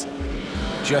 seconds.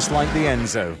 Just like the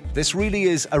Enzo, this really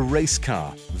is a race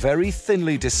car, very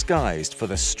thinly disguised for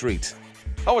the street.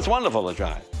 Oh, it's wonderful to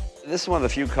drive. This is one of the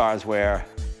few cars where,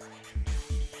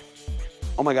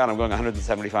 oh my God, I'm going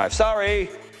 175. Sorry,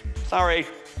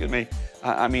 excuse me.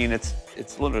 I mean, it's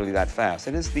literally that fast.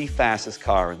 It is the fastest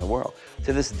car in the world.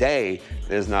 To this day,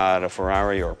 there's not a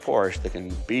Ferrari or a Porsche that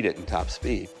can beat it in top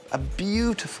speed. A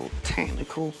beautiful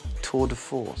technical tour de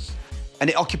force. And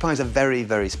it occupies a very,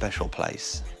 very special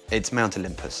place. It's Mount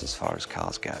Olympus as far as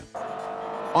cars go.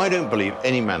 I don't believe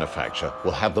any manufacturer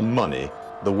will have the money,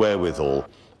 the wherewithal,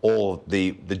 or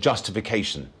the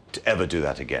justification to ever do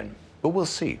that again. But we'll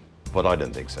see. But I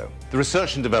don't think so. The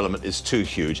research and development is too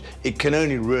huge. It can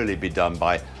only really be done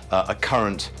by a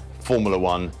current Formula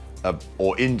One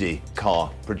or Indy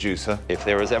car producer. If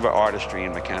there was ever artistry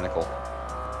in mechanical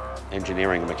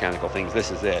engineering and mechanical things,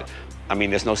 this is it. I mean,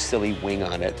 there's no silly wing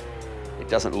on it. It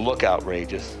doesn't look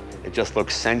outrageous. It just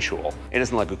looks sensual. It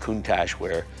isn't like a Countach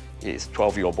where these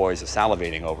 12-year-old boys are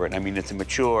salivating over it. I mean, it's a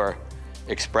mature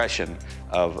expression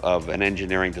of an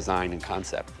engineering design and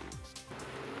concept.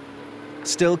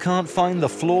 Still can't find the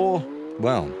flaw?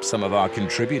 Well, some of our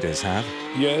contributors have.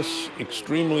 Yes,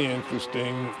 extremely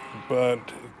interesting, but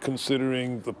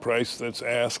considering the price that's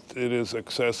asked, it is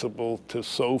accessible to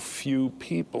so few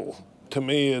people. To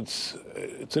me, it's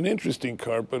an interesting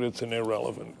car, but it's an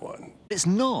irrelevant one. It's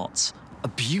not a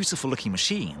beautiful-looking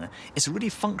machine. It's a really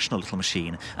functional little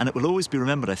machine, and it will always be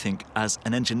remembered, I think, as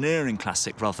an engineering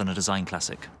classic rather than a design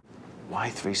classic. Why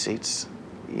 3 seats?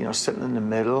 you know, sitting in the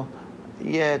middle,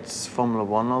 yeah, it's Formula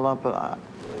One and all that, but I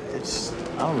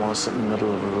don't want to sit in the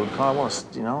middle of a road car. I want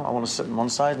to sit on one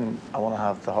side, and I want to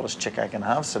have the hottest chick I can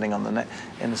have sitting on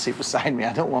in the seat beside me.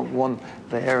 I don't want one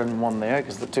there and one there,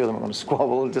 because the two of them are going to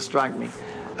squabble and distract me.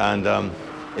 And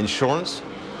insurance?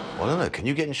 Well, I don't know. Can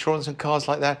you get insurance in cars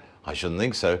like that? I shouldn't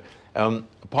think so.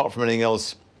 Apart from anything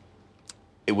else,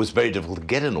 it was very difficult to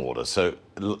get an order. So,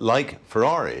 like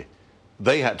Ferrari,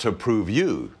 they had to approve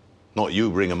you, not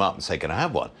you bring them up and say, can I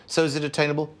have one? So is it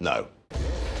attainable? No.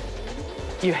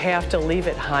 You have to leave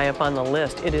it high up on the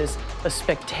list. It is a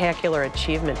spectacular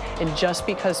achievement. And just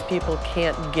because people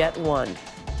can't get one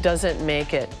doesn't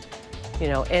make it, you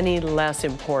know, any less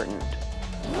important.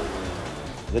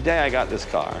 The day I got this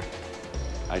car,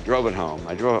 I drove it home.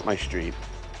 I drove up my street.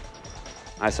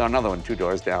 I saw another one 2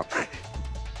 doors down.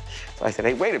 So I said,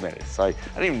 hey, wait a minute. So I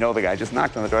didn't even know the guy. I just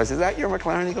knocked on the door. I said, is that your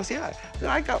McLaren? He goes, yeah. I said,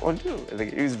 I got one too. And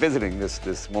he was visiting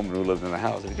this woman who lived in the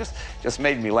house. And it just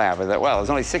made me laugh. I thought, well, there's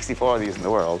only 64 of these in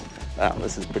the world. Wow,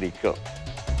 this is pretty cool.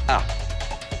 Ah.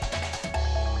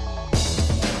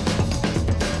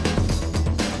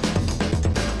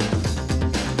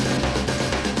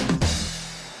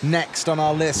 Next on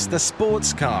our list, the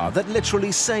sports car that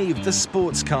literally saved the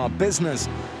sports car business.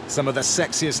 Some of the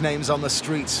sexiest names on the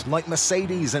street, like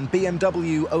Mercedes and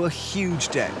BMW, owe a huge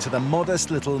debt to the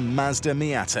modest little Mazda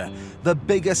Miata, the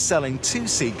biggest selling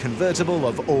two-seat convertible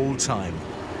of all time.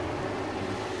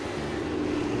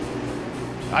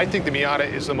 I think the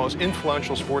Miata is the most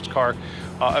influential sports car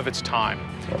of its time.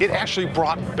 It actually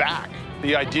brought back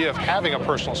the idea of having a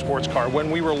personal sports car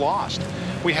when we were lost.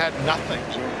 We had nothing.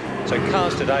 So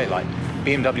cars today like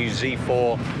BMW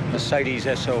Z4, Mercedes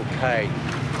SLK,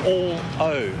 all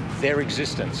owe their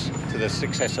existence to the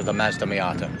success of the Mazda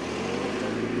Miata.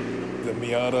 The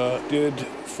Miata did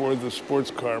for the sports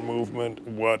car movement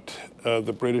what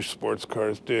the British sports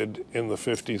cars did in the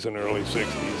 50s and early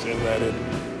 60s, in that it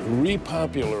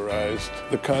repopularized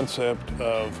the concept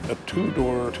of a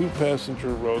two-door,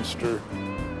 two-passenger roadster.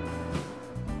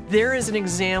 There is an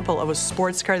example of a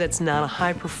sports car that's not a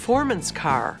high-performance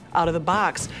car out of the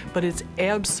box, but it's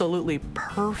absolutely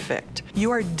perfect.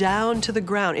 You are down to the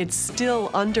ground. It's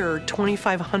still under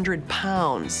 2,500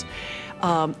 pounds.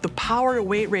 The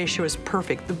power-to-weight ratio is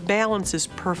perfect. The balance is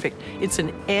perfect. It's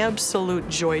an absolute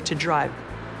joy to drive.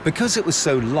 Because it was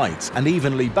so light and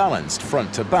evenly balanced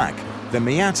front to back, the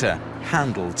Miata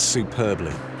handled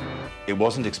superbly. It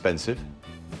wasn't expensive.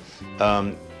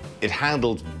 It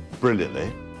handled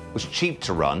brilliantly, was cheap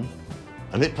to run,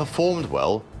 and it performed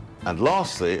well. And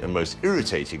lastly, and most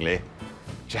irritatingly,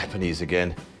 Japanese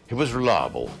again, it was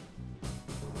reliable.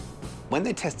 When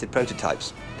they tested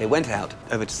prototypes, they went out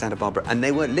over to Santa Barbara and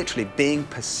they were literally being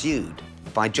pursued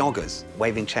by joggers,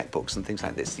 waving checkbooks and things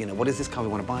like this. You know, what is this car? We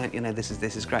want to buy it. You know, this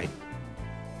is great.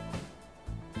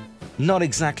 Not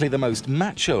exactly the most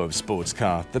macho of sports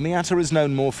car, the Miata is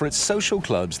known more for its social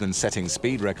clubs than setting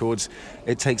speed records.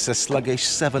 It takes a sluggish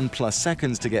 7+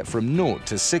 seconds to get from 0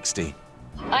 to 60.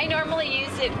 I normally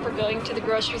use it for going to the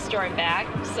grocery store and back,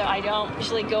 so I don't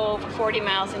usually go over 40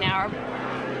 miles an hour.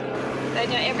 I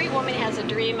know every woman has a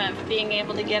dream of being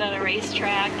able to get on a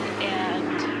racetrack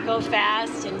and go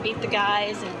fast and beat the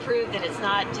guys and prove that it's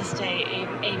not just a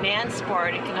man's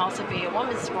sport, it can also be a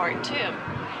woman's sport too.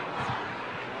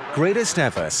 Greatest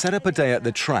Ever set up a day at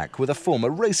the track with a former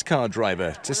race car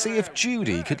driver to see if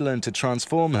Judy could learn to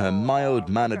transform her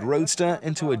mild-mannered roadster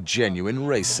into a genuine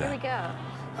racer. Here we go.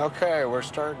 Okay, we're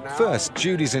starting now. First,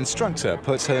 Judy's instructor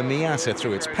puts her Miata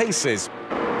through its paces,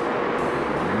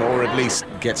 or at least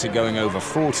gets it going over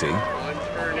 40. It's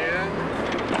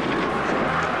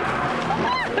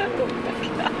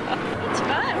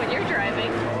fun when you're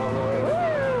driving.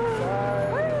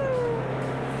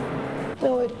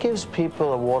 No, it gives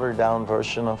people a watered-down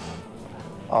version of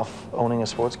owning a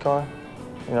sports car,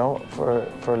 you know, for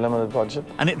a limited budget.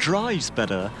 And it drives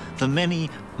better than many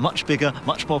much bigger,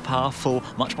 much more powerful,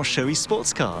 much more showy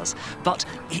sports cars. But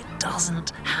it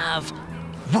doesn't have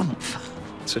oomph.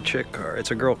 It's a chick car. It's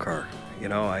a girl car. You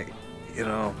know,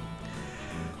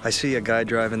 I see a guy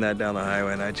driving that down the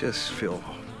highway and I just feel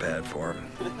bad for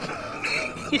him.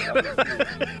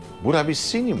 Would I be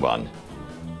seen in one?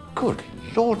 Good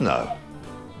Lord, no.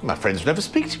 My friends would never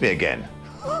speak to me again.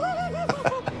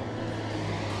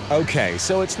 Okay,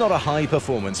 so it's not a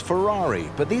high-performance Ferrari,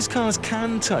 but these cars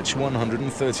can touch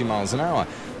 130 miles an hour.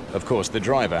 Of course, the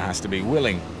driver has to be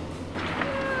willing.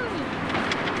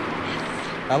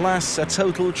 Alas, a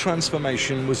total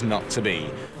transformation was not to be.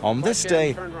 On this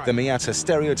day, the Miata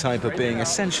stereotype of being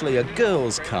essentially a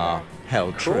girl's car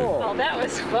held true. Well, that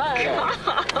was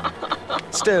fun.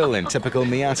 Still, in typical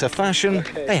Miata fashion,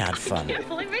 they had fun. I can't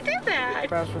believe I did that.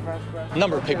 A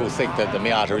number of people think that the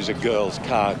Miata is a girl's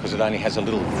car because it only has a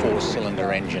little four-cylinder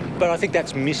engine. But I think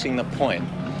that's missing the point.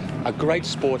 A great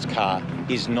sports car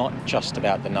is not just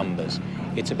about the numbers.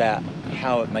 It's about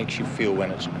how it makes you feel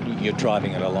when you're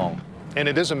driving it along. And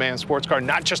it is a man's sports car,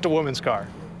 not just a woman's car.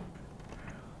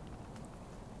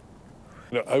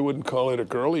 No, I wouldn't call it a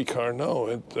girly car,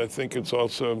 no. I think it's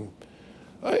also,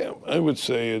 I would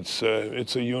say it's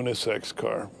a unisex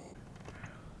car.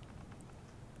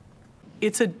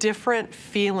 It's a different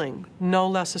feeling, no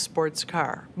less a sports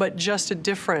car, but just a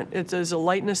different, it is a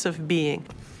lightness of being.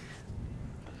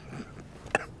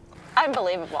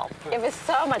 Unbelievable. It was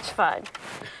so much fun.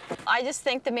 I just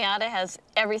think the Miata has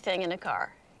everything in a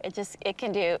car. It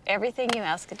can do everything you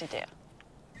ask it to do.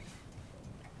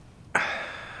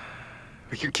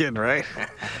 You're kidding, right?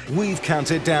 We've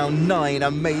counted down 9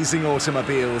 amazing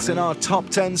automobiles in our top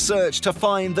 10 search to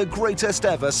find the greatest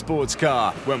ever sports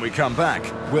car. When we come back,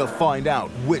 we'll find out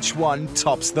which one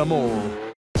tops them all.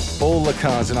 All the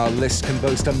cars in our list can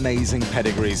boast amazing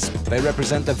pedigrees. They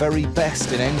represent the very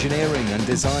best in engineering and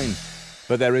design.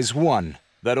 But there is one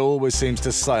that always seems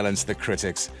to silence the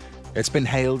critics. It's been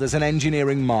hailed as an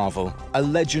engineering marvel, a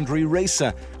legendary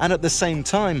racer, and at the same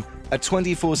time, a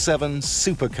 24/7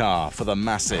 supercar for the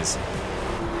masses.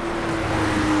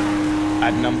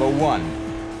 At number 1,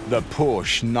 the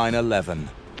Porsche 911.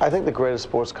 I think the greatest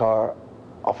sports car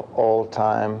of all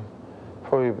time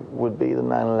probably would be the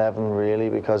 911, really,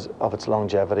 because of its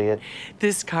longevity.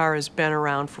 This car has been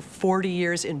around for 40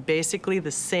 years in basically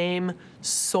the same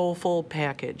soulful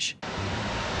package.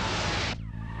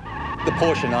 The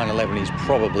Porsche 911 is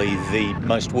probably the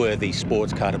most worthy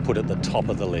sports car to put at the top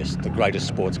of the list, the greatest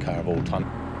sports car of all time.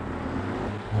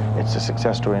 It's a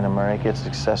success story in America, it's a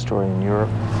success story in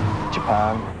Europe,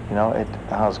 Japan. You know, it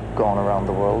has gone around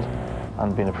the world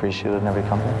and been appreciated in every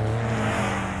country.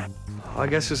 I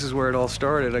guess this is where it all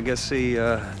started. I guess the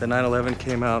 911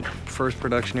 came out, first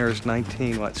production year is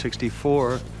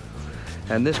 1964.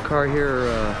 And this car here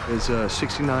is a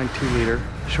 69 2-liter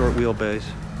short wheelbase.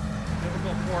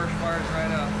 Typical Porsche fires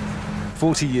right up.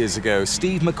 40 years ago,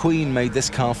 Steve McQueen made this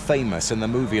car famous in the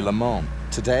movie Le Mans.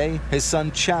 Today, his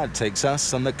son Chad takes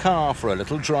us and the car for a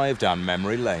little drive down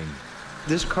memory lane.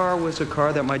 This car was a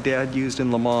car that my dad used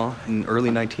in Le Mans in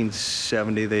early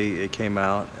 1970. It came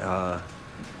out.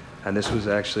 And this was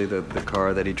actually the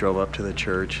car that he drove up to the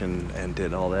church and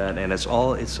did all that. And it's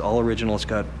all original. It's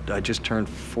got, I just turned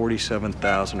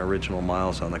 47,000 original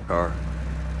miles on the car.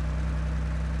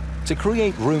 To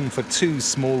create room for 2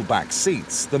 small back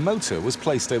seats, the motor was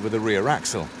placed over the rear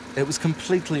axle. It was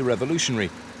completely revolutionary,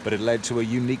 but it led to a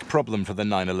unique problem for the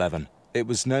 911. It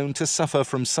was known to suffer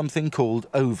from something called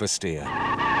oversteer.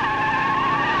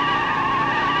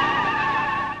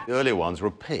 The earlier ones were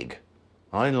a pig.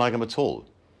 I didn't like them at all.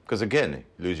 Because again,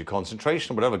 you lose your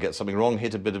concentration, whatever, get something wrong,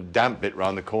 hit a bit of damp bit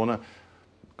round the corner,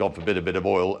 God forbid a bit of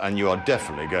oil, and you are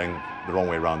definitely going the wrong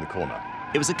way round the corner.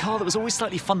 It was a car that was always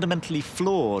slightly fundamentally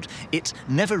flawed. It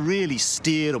never really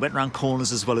steered or went round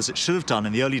corners as well as it should have done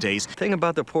in the early days. The thing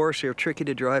about the Porsche, they're tricky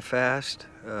to drive fast,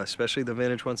 especially the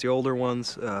vintage ones. The older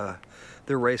ones,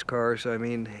 they're race cars. I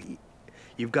mean,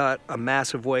 you've got a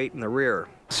massive weight in the rear.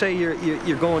 Say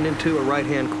you're going into a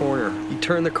right-hand corner. You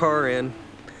turn the car in.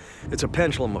 It's a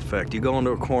pendulum effect. You go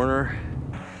into a corner,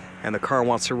 and the car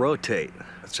wants to rotate.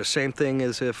 It's the same thing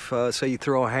as if, say, you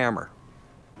throw a hammer.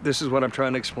 This is what I'm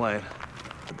trying to explain.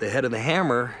 The head of the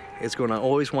hammer is going to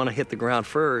always want to hit the ground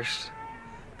first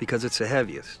because it's the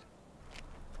heaviest.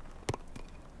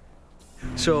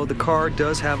 So the car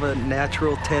does have a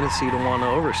natural tendency to want to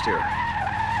oversteer.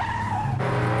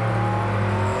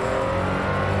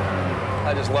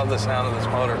 I just love the sound of this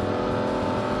motor.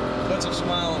 Puts a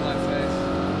smile on my face.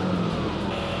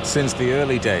 Since the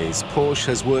early days, Porsche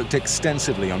has worked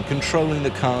extensively on controlling the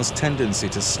car's tendency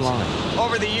to slide.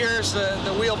 Over the years,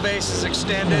 the wheelbase is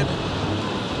extended.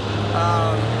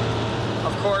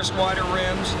 Of course, wider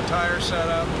rims, tire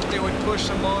setup. They would push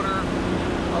the motor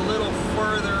a little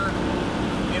further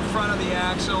in front of the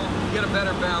axle, get a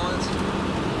better balance.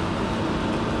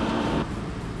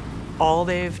 All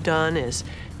they've done is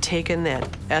taken that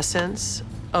essence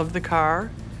of the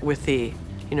car with the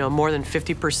more than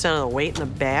 50% of the weight in the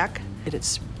back, and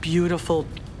its beautiful,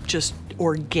 just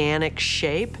organic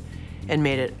shape, and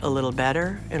made it a little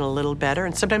better and a little better.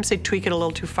 And sometimes they tweak it a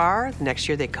little too far. The next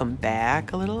year they come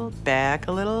back a little, back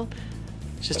a little.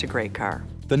 It's just a great car.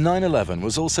 The 911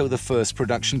 was also the first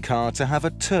production car to have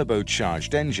a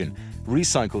turbocharged engine.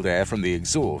 Recycled air from the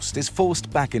exhaust is forced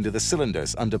back into the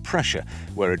cylinders under pressure,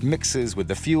 where it mixes with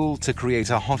the fuel to create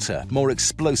a hotter, more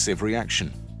explosive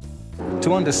reaction.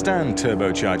 To understand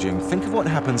turbocharging, think of what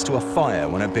happens to a fire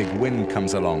when a big wind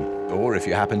comes along. Or if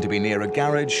you happen to be near a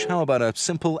garage, how about a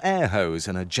simple air hose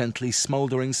and a gently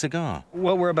smouldering cigar?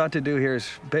 What we're about to do here is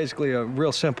basically a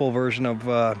real simple version of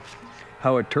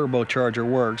how a turbocharger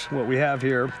works. What we have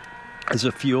here is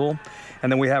a fuel, and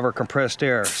then we have our compressed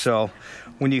air. So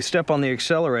when you step on the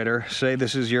accelerator, say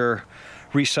this is your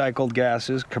recycled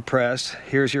gases, compressed,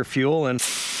 here's your fuel, and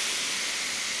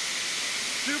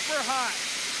Super hot.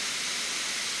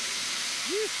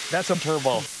 that's a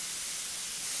turbo.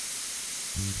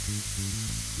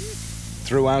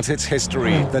 Throughout its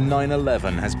history, the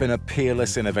 911 has been a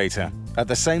peerless innovator. At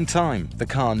the same time, the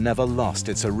car never lost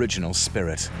its original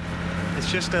spirit.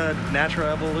 It's just a natural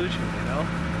evolution, you know?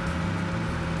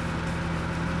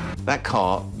 That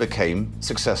car became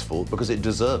successful because it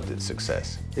deserved its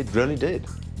success. It really did.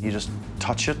 You just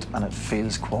touch it and it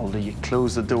feels quality. You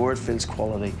close the door, it feels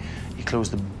quality. You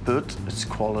close the boot, it's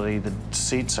quality. The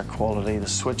seats are quality, the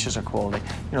switches are quality.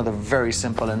 You know, they're very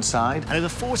simple inside. And over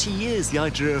 40 years, the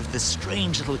idea of this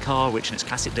strange little car, which in its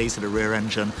classic days had a rear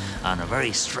engine, and a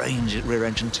very strange rear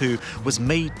engine too, was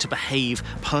made to behave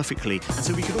perfectly. And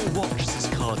so we could all watch as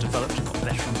this car developed and got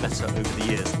better and better over the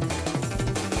years.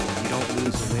 You don't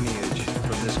lose the lineage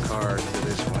from this car to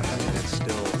this one.